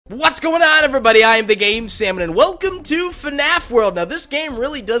What's going on, everybody? I am TheGameSalmon, and welcome to FNAF World. Now, this game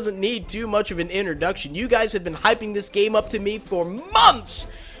really doesn't need too much of an introduction. You guys have been hyping this game up to me for months,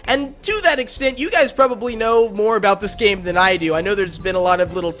 and to that extent, you guys probably know more about this game than I do. I know there's been a lot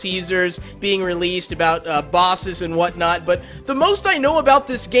of little teasers being released about bosses and whatnot, but the most I know about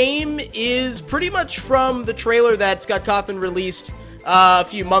this game is pretty much from the trailer that Scott Cawthon released a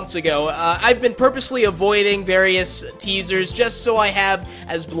few months ago. I've been purposely avoiding various teasers just so I have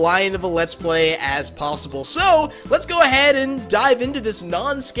as blind of a Let's Play as possible. So, let's go ahead and dive into this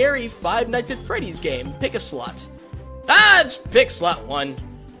non-scary Five Nights at Freddy's game. Pick a slot. It's pick slot 1.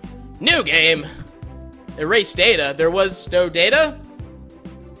 New game. Erase data. There was no data?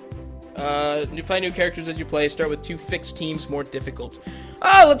 Find new characters as you play. Start with 2 fixed teams, more difficult.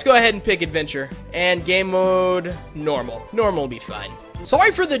 Let's go ahead and pick adventure. And game mode, normal. Normal will be fine.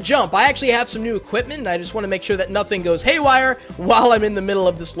 Sorry for the jump. I actually have some new equipment, and I just want to make sure that nothing goes haywire while I'm in the middle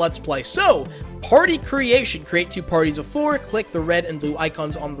of this Let's Play. So, party creation. Create 2 parties of 4. Click the red and blue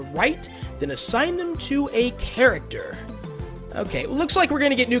icons on the right, then assign them to a character. Okay, looks like we're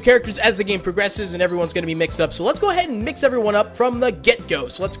going to get new characters as the game progresses, and everyone's going to be mixed up. So let's go ahead and mix everyone up from the get-go.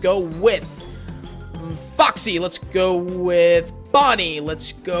 So let's go with Foxy. Let's go with Bonnie.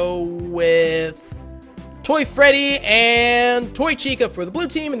 Let's go with Toy Freddy and Toy Chica for the blue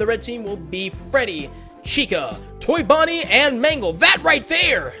team, and the red team will be Freddy, Chica, Toy Bonnie, and Mangle. That right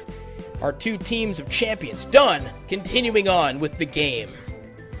there are 2 teams of champions. Done. Continuing on with the game.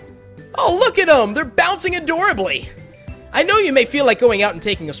 Oh, look at them. They're bouncing adorably. I know you may feel like going out and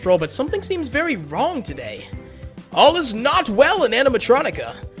taking a stroll, but something seems very wrong today. All is not well in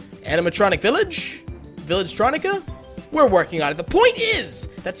Animatronica. Animatronic Village? Village-tronica? We're working on it. The point is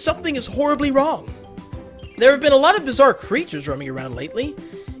that something is horribly wrong. There have been a lot of bizarre creatures roaming around lately.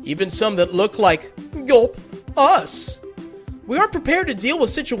 Even some that look like, gulp, us. We aren't prepared to deal with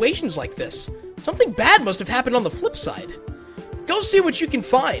situations like this. Something bad must have happened on the flip side. Go see what you can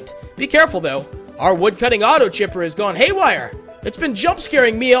find. Be careful, though. Our wood-cutting auto chipper has gone haywire. It's been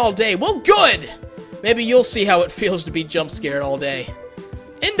jump-scaring me all day. Well, good! Maybe you'll see how it feels to be jump-scared all day.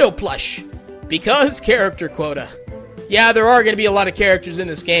 Indo plush. Because character quota. Yeah, there are going to be a lot of characters in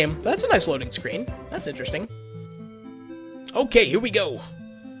this game. That's a nice loading screen. That's interesting. Okay, here we go.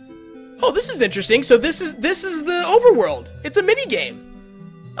 Oh, this is interesting. So this is the overworld. It's a mini-game.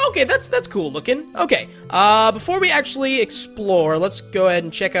 Okay, that's cool looking. Okay, before we actually explore, let's go ahead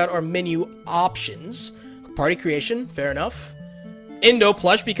and check out our menu options. Party creation, fair enough. Indo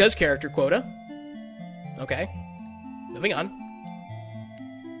plush because character quota. Okay, moving on.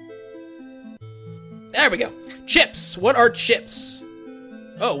 There we go. Chips. What are chips?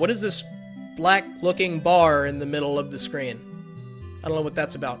 Oh, what is this black-looking bar in the middle of the screen? I don't know what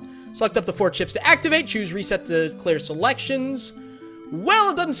that's about. Select up to 4 chips to activate. Choose reset to clear selections.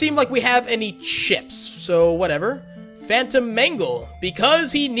 Well, it doesn't seem like we have any chips, so whatever. Phantom Mangle,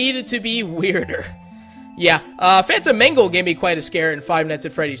 because he needed to be weirder. Yeah, Phantom Mangle gave me quite a scare in Five Nights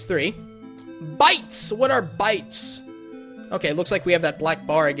at Freddy's 3. Bites! What are bites? Okay, looks like we have that black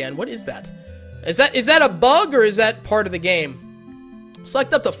bar again. What is that? Is that a bug, or is that part of the game?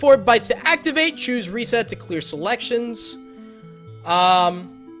 Select up to 4 bites to activate. Choose reset to clear selections.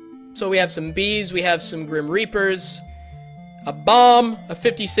 So we have some bees, we have some Grim Reapers, a bomb, a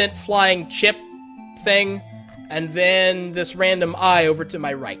 50-cent flying chip thing, and then this random eye over to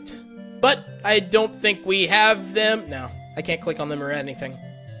my right. But I don't think we have them. No, I can't click on them or anything.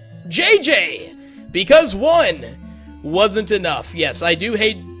 JJ! Because 1 wasn't enough. Yes, I do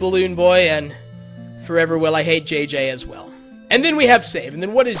hate Balloon Boy, and forever will I hate JJ as well. And then we have save, and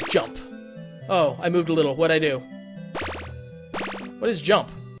then what is jump? Oh, I moved a little. What'd I do? What is jump?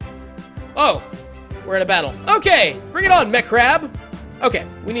 Oh! We're in a battle. Okay, bring it on, Mech Crab. Okay,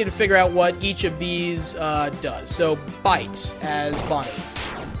 we need to figure out what each of these does. So, bite as Bonnie.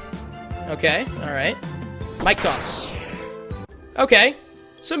 Okay, alright. Mic toss. Okay,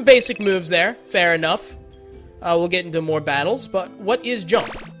 some basic moves there. Fair enough. We'll get into more battles, but what is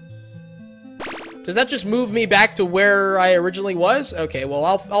jump? Does that just move me back to where I originally was? Okay, well,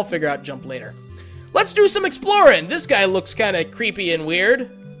 I'll figure out jump later. Let's do some exploring. This guy looks kind of creepy and weird.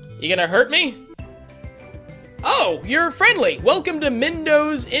 You gonna hurt me? Oh, you're friendly. Welcome to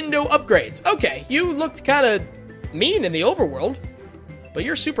Mindo's Indo Upgrades. Okay, you looked kind of mean in the overworld, but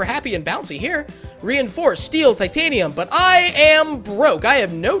you're super happy and bouncy here. Reinforced, steel, titanium, but I am broke. I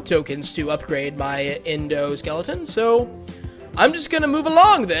have no tokens to upgrade my Indo skeleton, so I'm just gonna move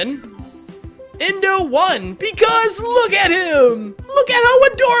along then. Indo 1, because look at him! Look at how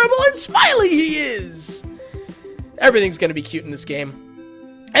adorable and smiley he is! Everything's gonna be cute in this game.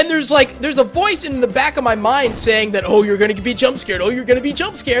 And there's a voice in the back of my mind saying that, oh, you're going to be jump scared. Oh, you're going to be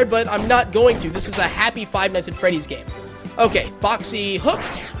jump scared, but I'm not going to. This is a happy Five Nights at Freddy's game. Okay, Foxy Hook.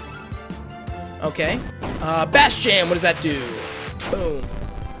 Okay. Bash Jam, what does that do? Boom.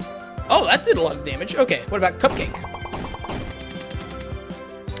 Oh, that did a lot of damage. Okay, what about Cupcake?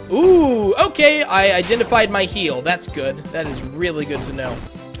 Ooh, okay, I identified my heal. That's good. That is really good to know.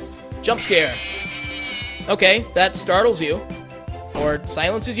 Jump Scare. Okay, that startles you. Or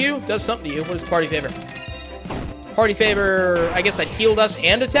silences you? Does something to you. What is Party Favor? Party Favor, I guess that healed us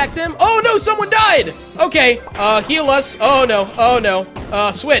and attacked them? Oh no, someone died! Okay, heal us. Oh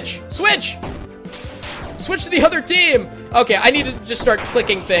no, switch! Switch to the other team! Okay, I need to just start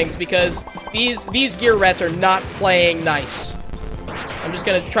clicking things because these gear rats are not playing nice. I'm just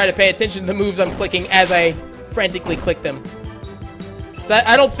gonna try to pay attention to the moves I'm clicking as I frantically click them. So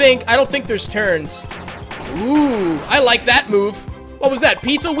I don't think there's turns. Ooh, I like that move. What was that,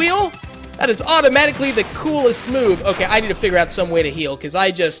 pizza wheel? That is automatically the coolest move. Okay, I need to figure out some way to heal, because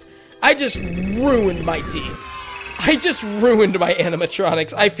I just ruined my team. I just ruined my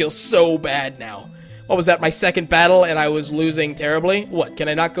animatronics. I feel so bad now. What was that, my second battle, and I was losing terribly? What, can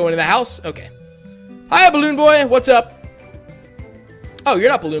I not go into the house? Okay. Hi, Balloon Boy, what's up? Oh, you're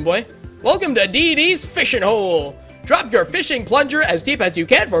not Balloon Boy. Welcome to DD's Fishing Hole. Drop your fishing plunger as deep as you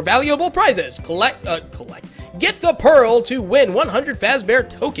can for valuable prizes. Collect. Get the pearl to win 100 Fazbear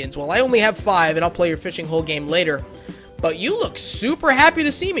tokens. Well, I only have 5, and I'll play your fishing hole game later. But you look super happy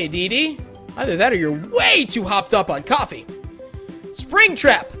to see me, DD. Either that or you're way too hopped up on coffee.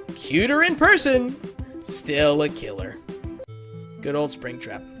 Springtrap. Cuter in person. Still a killer. Good old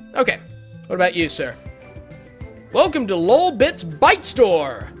Springtrap. Okay. What about you, sir? Welcome to Lolbit's Bite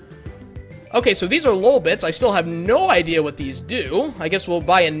Store. Okay, so these are lol bits. I still have no idea what these do. I guess we'll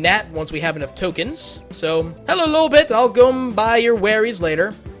buy a gnat once we have enough tokens. So, hello lol bit. I'll go and buy your waries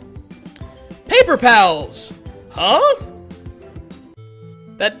later. Paper Pals! Huh?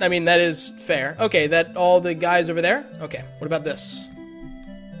 That is fair. Okay, that all the guys over there? Okay, what about this?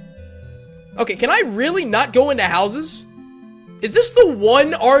 Okay, can I really not go into houses? Is this the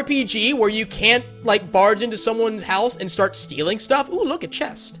one RPG where you can't, like, barge into someone's house and start stealing stuff? Ooh, look, a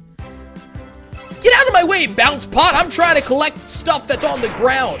chest. Get out of my way, Bounce Pot! I'm trying to collect stuff that's on the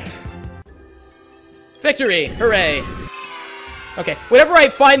ground! Victory! Hooray! Okay, whenever I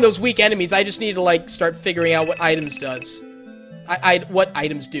find those weak enemies, I just need to, like, start figuring out what items does. What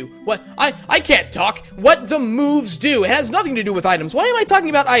items do. What? I can't talk! What the moves do! It has nothing to do with items. Why am I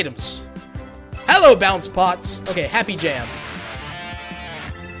talking about items? Hello, Bounce Pots! Okay, Happy Jam.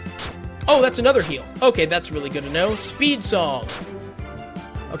 Oh, that's another heal. Okay, that's really good to know. Speed Song.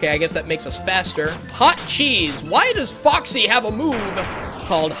 Okay, I guess that makes us faster. Hot Cheese. Why does Foxy have a move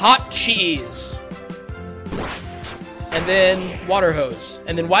called Hot Cheese? And then Water Hose.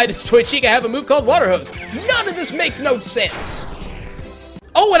 And then why does Toy Chica have a move called Water Hose? None of this makes no sense.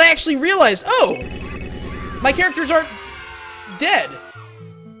 Oh, and I actually realized, oh, my characters aren't dead.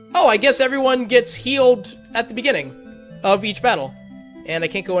 Oh, I guess everyone gets healed at the beginning of each battle. And I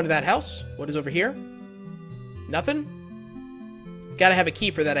can't go into that house. What is over here? Nothing? Gotta have a key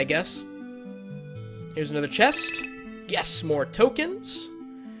for that, I guess. Here's another chest. Yes, more tokens.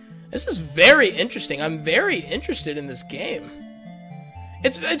 This is very interesting. I'm very interested in this game.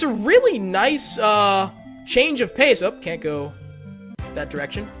 It's a really nice change of pace. Oh, can't go that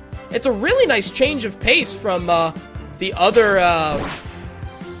direction. It's a really nice change of pace from the other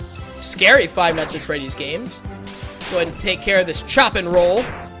scary Five Nights at Freddy's games. Let's go ahead and take care of this chop and roll.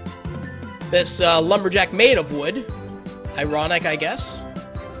 This lumberjack made of wood. Ironic, I guess.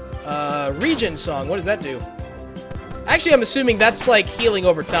 Regen Song. What does that do? Actually, I'm assuming that's like healing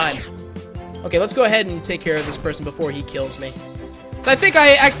over time. Okay, let's go ahead and take care of this person before he kills me. So I think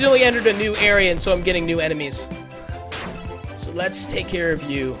I accidentally entered a new area, and so I'm getting new enemies. So let's take care of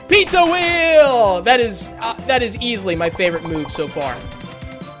you. Pizza Wheel! That is easily my favorite move so far.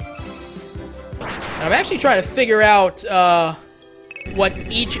 And I'm actually trying to figure out what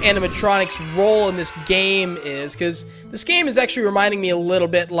each animatronic's role in this game is, because this game is actually reminding me a little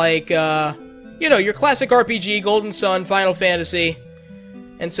bit like, you know, your classic RPG, Golden Sun, Final Fantasy.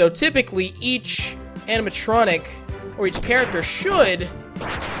 And so typically each animatronic, or each character, should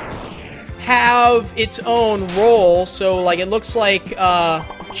have its own role. So, like, it looks like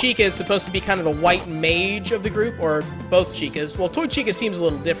Chica is supposed to be kind of the white mage of the group, or both Chicas. Well, Toy Chica seems a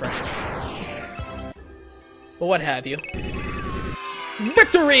little different. But what have you.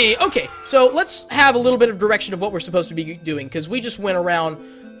 Victory! Okay, so let's have a little bit of direction of what we're supposed to be doing, because we just went around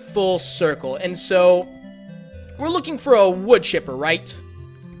full circle. And so, we're looking for a wood chipper, right?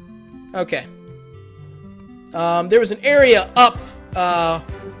 Okay. There was an area up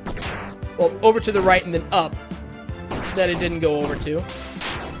Well, over to the right and then up. That it didn't go over to.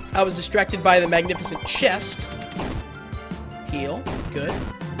 I was distracted by the magnificent chest. Heal. Good.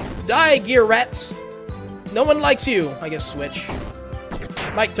 Die, gear rats. No one likes you. I guess switch.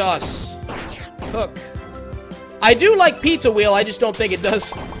 Mic toss. Hook. I do like pizza wheel, I just don't think it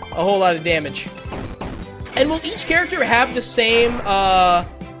does a whole lot of damage. And will each character have the same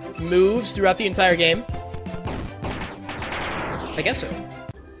moves throughout the entire game? I guess so.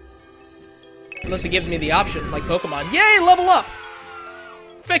 Unless it gives me the option, like Pokemon. Yay, level up!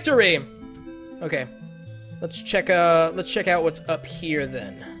 Victory! Okay. Let's check out what's up here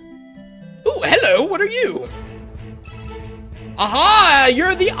then. Ooh, hello, what are you? Aha!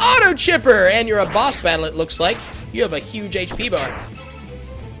 You're the auto chipper! And you're a boss battle, it looks like. You have a huge HP bar.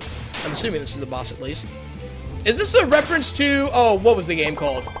 I'm assuming this is a boss at least. Is this a reference to, oh, what was the game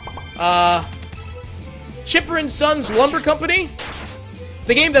called? Chipper and Sons Lumber Company?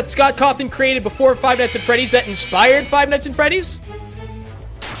 The game that Scott Cawthon created before Five Nights at Freddy's that inspired Five Nights at Freddy's?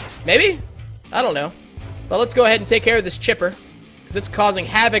 Maybe? I don't know. Well, let's go ahead and take care of this chipper, because it's causing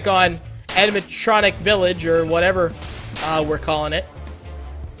havoc on Animatronic Village, or whatever we're calling it.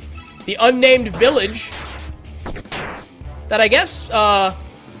 The unnamed village that I guess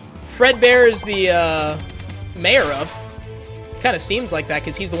Fredbear is the mayor of. Kind of seems like that,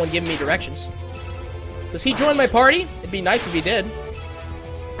 because he's the one giving me directions. Does he join my party? It'd be nice if he did.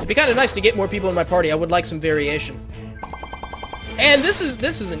 It'd be kind of nice to get more people in my party. I would like some variation. And this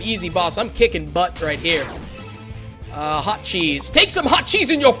is an easy boss. I'm kicking butt right here. Hot cheese. Take some hot cheese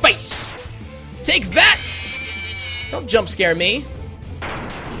in your face! Take that! Don't jump scare me.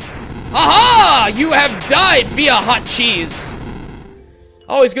 Aha! You have died via hot cheese.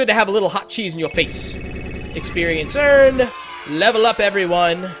 Always good to have a little hot cheese in your face. Experience earned. Level up,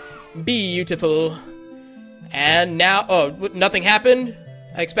 everyone. Beautiful. And now... Oh, nothing happened?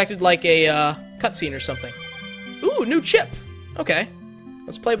 I expected like a cutscene or something. Ooh, new chip. Okay.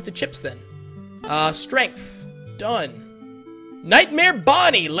 Let's play with the chips then. Strength. Done. Nightmare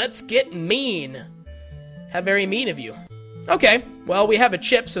Bonnie. Let's get mean. How very mean of you. Okay. Well, we have a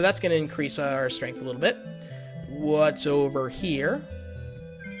chip, so that's going to increase our strength a little bit. What's over here?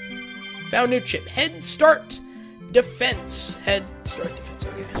 Found new chip. Head start defense. Head start defense.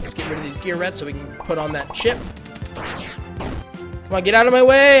 Okay. Let's get rid of these gear rats so we can put on that chip. Come on, get out of my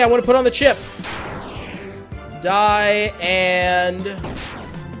way. I want to put on the chip. Die and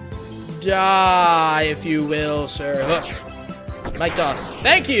die, if you will, sir. Hook. Mic toss.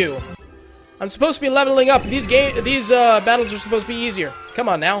 Thank you. I'm supposed to be leveling up. These battles are supposed to be easier. Come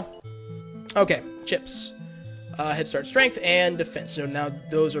on now. Okay, chips. Head start, strength, and defense. So now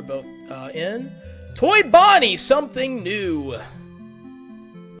those are both in. Toy Bonnie, something new.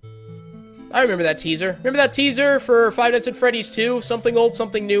 I remember that teaser. Remember that teaser for Five Nights at Freddy's 2? Something old,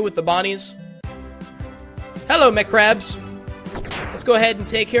 something new with the Bonnies. Hello, mech crabs. Let's go ahead and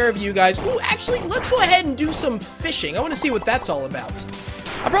take care of you guys. Ooh, actually, let's go ahead and do some fishing. I want to see what that's all about.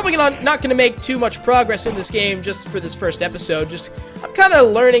 I'm probably not gonna make too much progress in this game just for this first episode. I'm kind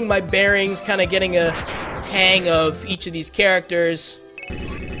of learning my bearings, kind of getting a hang of each of these characters.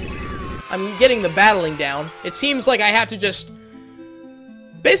 I'm getting the battling down. It seems like I have to just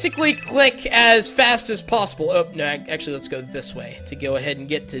basically click as fast as possible. Oh, no, actually, let's go this way to go ahead and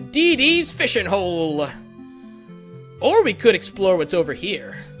get to Dee Dee's fishing hole. Or we could explore what's over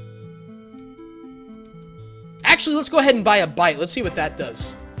here. Actually, let's go ahead and buy a bite. Let's see what that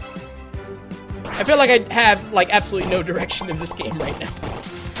does. I feel like I have, like, absolutely no direction in this game right now.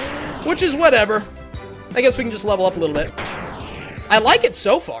 Which is whatever. I guess we can just level up a little bit. I like it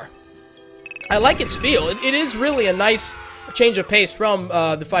so far. I like its feel. It is really a nice change of pace from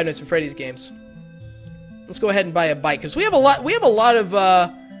the Five Nights at Freddy's games. Let's go ahead and buy a bite, because we have a lot of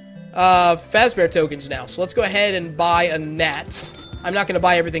Fazbear tokens now. So let's go ahead and buy a gnat. I'm not going to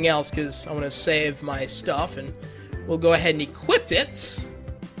buy everything else because I want to save my stuff, and we'll go ahead and equip it.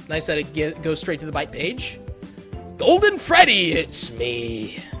 Nice that it goes straight to the bite page. Golden Freddy, it's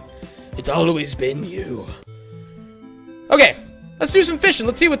me. It's always been you. Okay, let's do some fishing.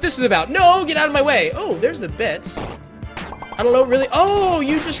 Let's see what this is about. No, get out of my way. Oh, there's the bit. I don't know, really. Oh,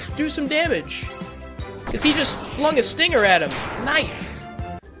 you just do some damage. Because he just flung a stinger at him. Nice.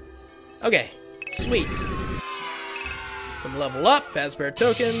 Okay, sweet. Some level up, Fazbear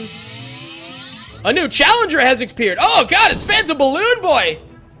tokens. A new challenger has appeared. Oh god, it's Phantom Balloon Boy!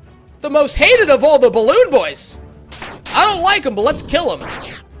 The most hated of all the Balloon Boys. I don't like him, but let's kill him.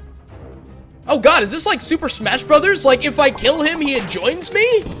 Oh god, is this like Super Smash Brothers? Like, if I kill him, he joins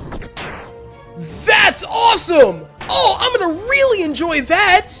me? That's awesome! Oh, I'm gonna really enjoy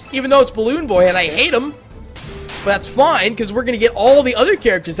that! Even though it's Balloon Boy and I hate him. But that's fine, because we're going to get all the other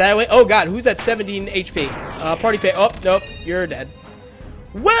characters that way. Oh, God. Who's that 17 HP? Party Fa... Oh, nope. You're dead.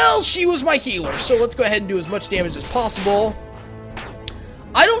 Well, she was my healer, so let's go ahead and do as much damage as possible.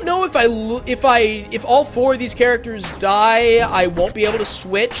 I don't know if all 4 of these characters die, I won't be able to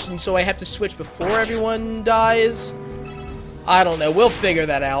switch, and so I have to switch before everyone dies. I don't know. We'll figure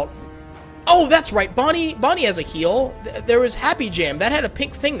that out. Oh, that's right. Bonnie has a heal. There was Happy Jam. That had a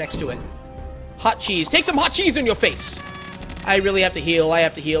pink thing next to it. Hot cheese. Take some hot cheese in your face. I really have to heal. I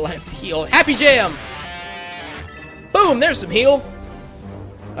have to heal. I have to heal. Happy Jam. Boom. There's some heal.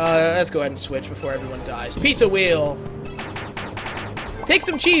 Let's go ahead and switch before everyone dies. Pizza wheel. Take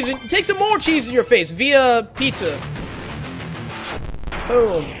some cheese. Take some more cheese in your face via pizza.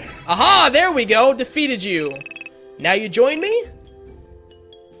 Boom. Aha. There we go. Defeated you. Now you join me?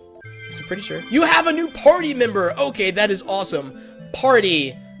 I'm pretty sure. You have a new party member. Okay, that is awesome.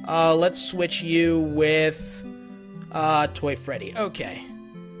 Party. Let's switch you with Toy Freddy. Okay.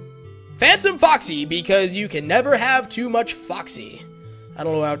 Phantom Foxy, because you can never have too much Foxy. I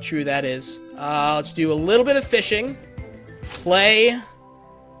don't know how true that is. Let's do a little bit of fishing. Play.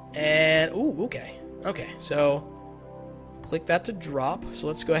 And, ooh, okay. Okay, so click that to drop. So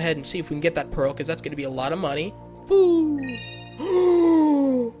let's go ahead and see if we can get that pearl, because that's going to be a lot of money. Woo!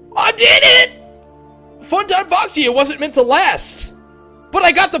 I did it! Funtime Foxy, it wasn't meant to last. But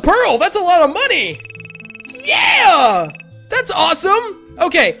I got the pearl. That's a lot of money. Yeah! That's awesome.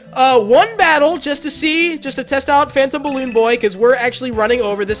 Okay, one battle just to test out Phantom Balloon Boy, because we're actually running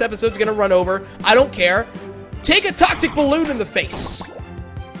over. This episode's gonna run over. I don't care. Take a toxic balloon in the face.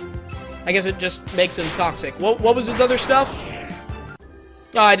 I guess it just makes him toxic. What was his other stuff?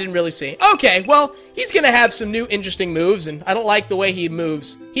 Oh, I didn't really see. Okay, well, he's gonna have some new interesting moves, and I don't like the way he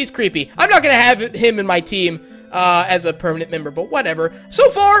moves. He's creepy. I'm not gonna have him in my team as a permanent member, but whatever. So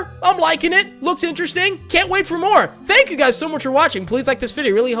far, I'm liking it. Looks interesting. Can't wait for more. Thank you guys so much for watching. Please like this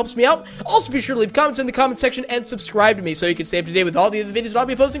video. It really helps me out. Also, be sure to leave comments in the comment section and subscribe to me so you can stay up to date with all the other videos I'll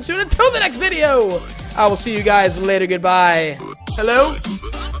be posting soon. Until the next video, I will see you guys later. Goodbye. Hello?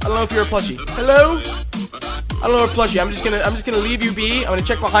 I don't know if you're a plushie. Hello? I don't know what plushie. I'm just gonna leave you be. I'm gonna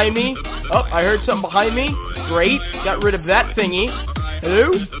check behind me. Oh, I heard something behind me. Great. Got rid of that thingy.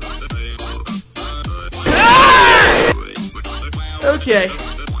 Hello? Ah! Okay.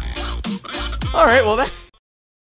 Alright, well that